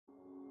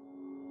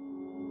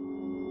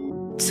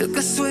Took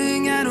a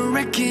swing at a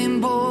wrecking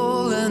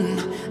ball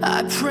and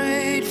I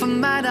prayed for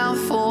my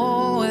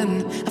downfall,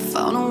 and I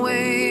found a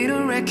way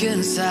to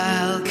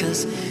reconcile,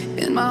 'cause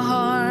in my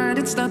heart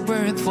it's not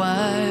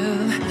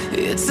worthwhile.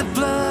 It's a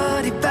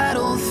bloody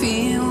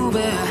battlefield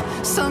where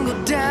some go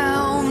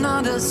down,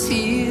 others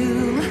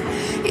heal.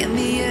 In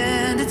the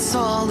end it's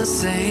all the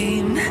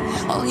same.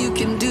 All you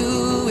can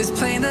do is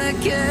play the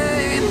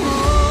game.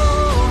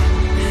 Oh,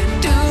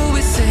 do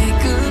we say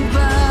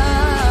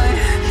goodbye?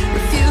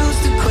 Refuse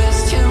to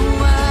question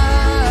why.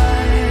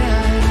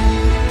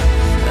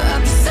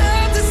 I'm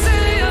sad to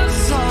say I'm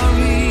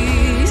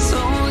sorry, so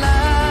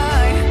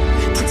lie.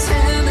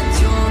 Pretend that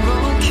you're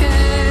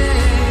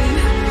okay.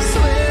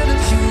 Swear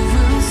that you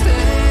will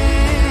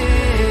stay.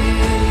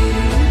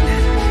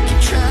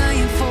 Keep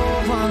trying for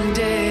one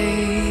day.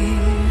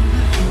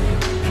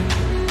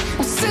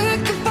 I'm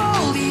sick of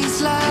all these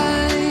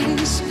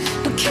lies.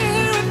 Don't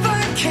care if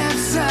I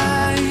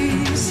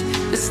capsize.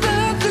 There's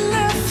nothing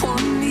left for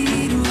me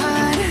to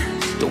hide.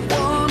 Don't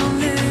wanna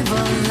live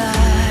a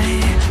lie.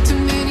 Too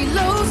many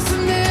lows,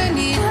 too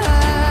many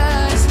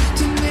highs.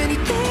 Too many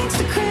things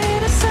to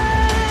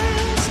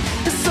criticize.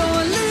 And so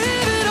I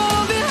leave it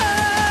all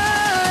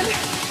behind.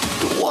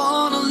 Don't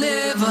wanna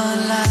live a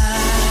lie.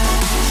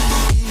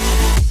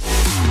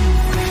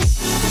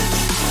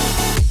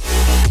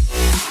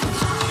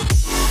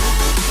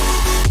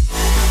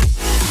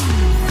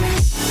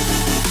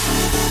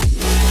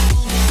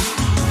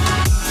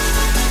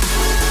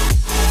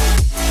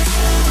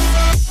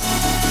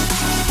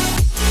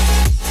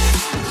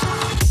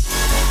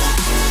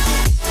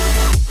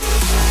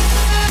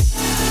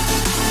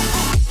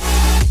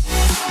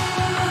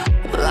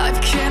 Life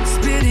kept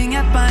spitting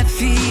at my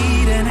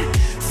feet and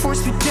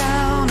forced me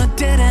down a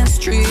dead-end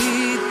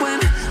street, when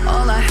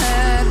all I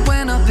had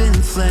went up in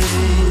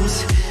flames,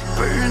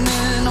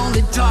 burning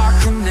only dark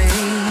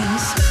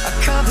remains. I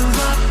cover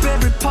up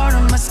every part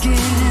of my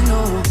skin,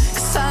 oh,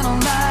 'cause I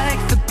don't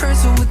like the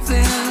person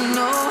within.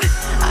 Oh,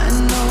 I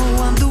know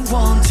I'm the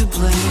one to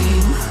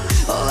blame.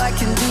 All I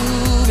can do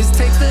is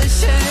take the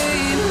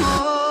shame.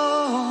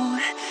 Oh,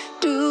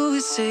 do we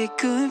say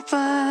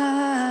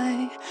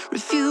goodbye?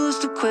 Refuse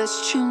to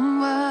question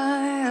why.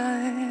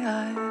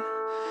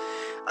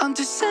 I'm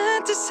too sad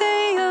to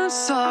say I'm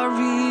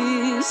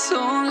sorry, so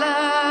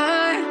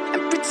lie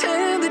and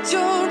pretend that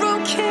you're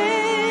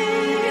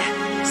okay.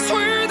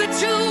 Swear that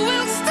you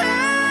will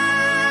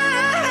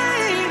stay.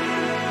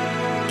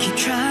 Keep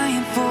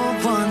trying for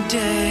one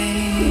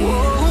day.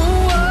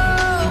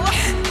 Whoa,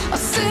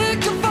 I'm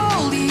sick of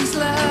all these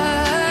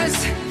lies.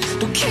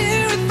 Don't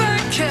care if I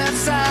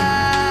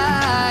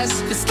capsize.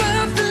 There's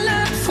nothing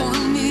left for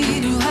me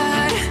to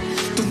hide.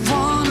 Don't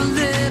wanna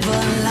live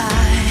a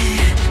lie.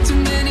 Too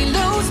many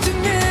lows, too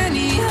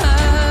many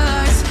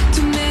highs.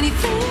 Too many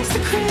things to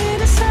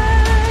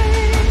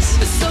criticize.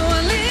 So I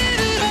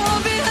leave it all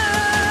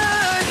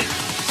behind.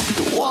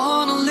 Don't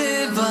wanna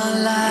live a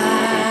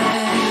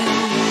lie.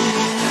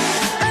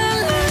 A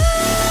lie.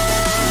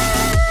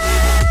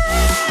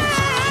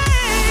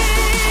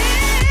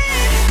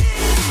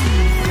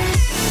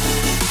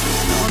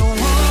 No, I don't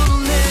wanna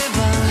live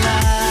a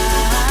lie.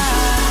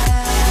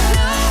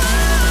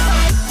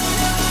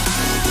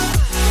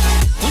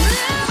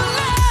 Live a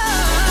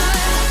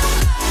lie.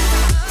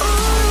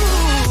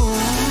 Ooh,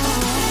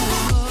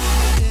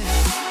 yeah.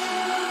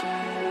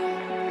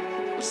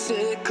 I'm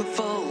sick of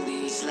all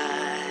these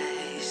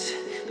lies.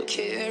 Don't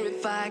care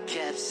if I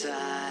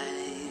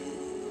capsize.